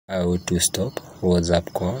How to stop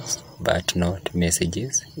WhatsApp calls but not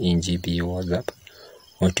messages in GB WhatsApp.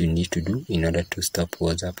 What you need to do in order to stop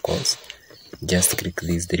WhatsApp calls, just click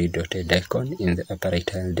this three-dotted icon in the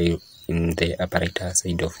upper right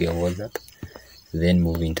side of your WhatsApp. Then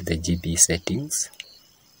move into the GB settings.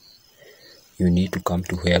 You need to come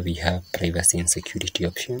to where we have privacy and security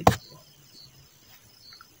option.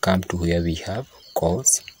 Come to where we have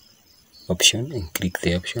calls option and click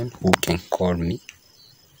the option who can call me.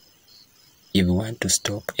 If you want to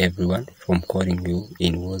stop everyone from calling you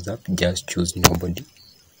in WhatsApp, just choose nobody.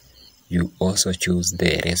 You also choose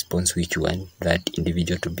the response which you want that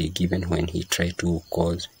individual to be given when he tries to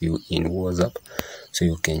call you in WhatsApp. So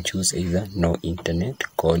you can choose either no internet,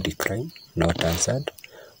 call decline, not answered,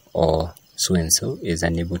 or so and so is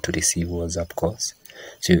unable to receive WhatsApp calls.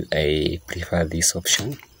 So I prefer this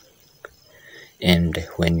option. And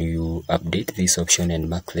when you update this option and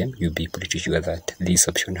mark them, you'll be pretty sure that this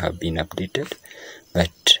option have been updated.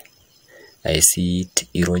 But I see it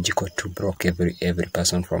illogical to block every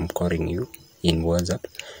person from calling you in WhatsApp.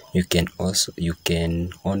 You can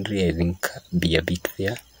only, I think, be a bit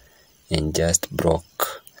fair and just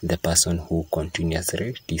block the person who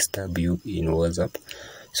continuously disturb you in WhatsApp.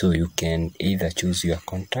 So you can either choose your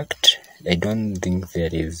contact. I don't think there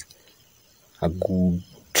is a good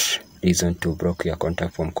reason to block your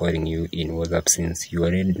contact from calling you in WhatsApp, since you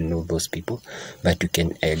already know those people, but you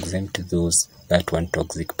can exempt that one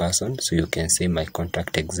toxic person. So you can say my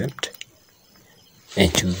contact exempt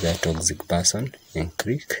and choose that toxic person and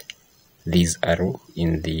click this arrow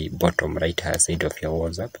in the bottom right hand side of your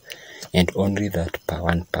WhatsApp, and only that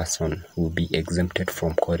one person will be exempted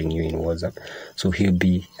from calling you in WhatsApp. So he'll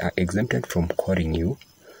be exempted from calling you,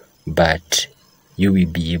 but you will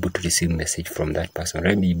be able to receive message from that person.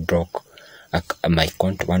 Let me block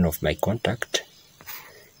one of my contact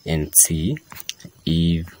and see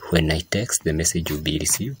if when I text the message will be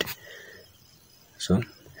received. So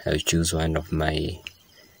I'll choose one of my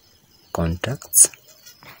contacts.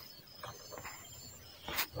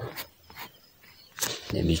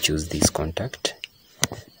 Let me choose this contact.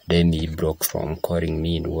 Let me block from calling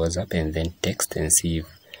me in WhatsApp and then text and see if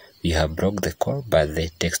we have blocked the call, but the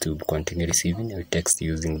text will continue receiving. I'll text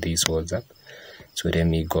using this WhatsApp. So let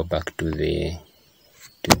me go back to the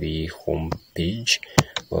home page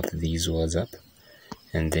of this WhatsApp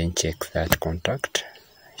and then check that contact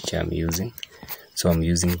which I'm using. So I'm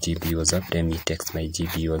using GB WhatsApp. Let me text my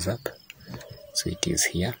GB WhatsApp. So it is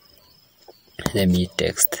here. Let me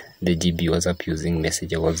text the GB WhatsApp using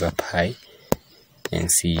Messenger WhatsApp hi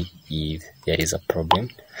and see if there is a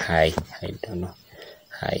problem. Hi, I don't know.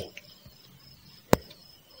 Hi.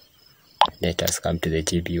 Let us come to the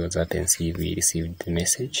GB WhatsApp and see if we received the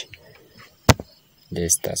message.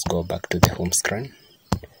 Let us go back to the home screen.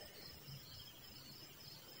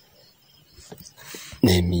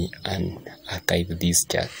 Let me unarchive these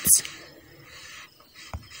chats.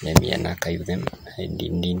 Let me unarchive them. I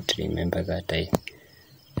didn't remember that I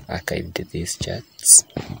archived these chats.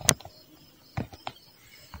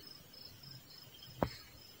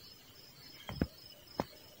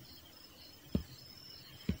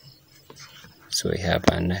 So I have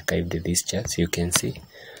unarchived these chats. You can see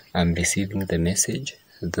I'm receiving the message,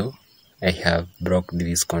 though I have blocked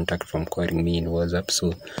this contact from calling me in WhatsApp.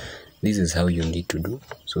 So this is how you need to do.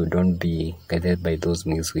 So don't be guided by those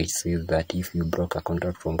means which says that if you block a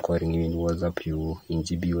contact from calling you in WhatsApp, in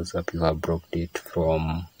GB WhatsApp, you have blocked it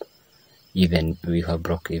from we have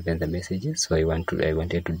blocked even the messages. So I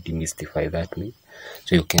wanted to demystify that myth.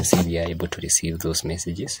 So you can see we are able to receive those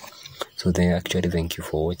messages. So then actually thank you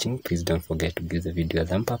for watching. Please don't forget to give the video a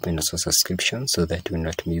thumb up and also subscription so that you will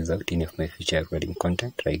not miss out any of my future uploading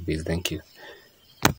content like this. Thank you.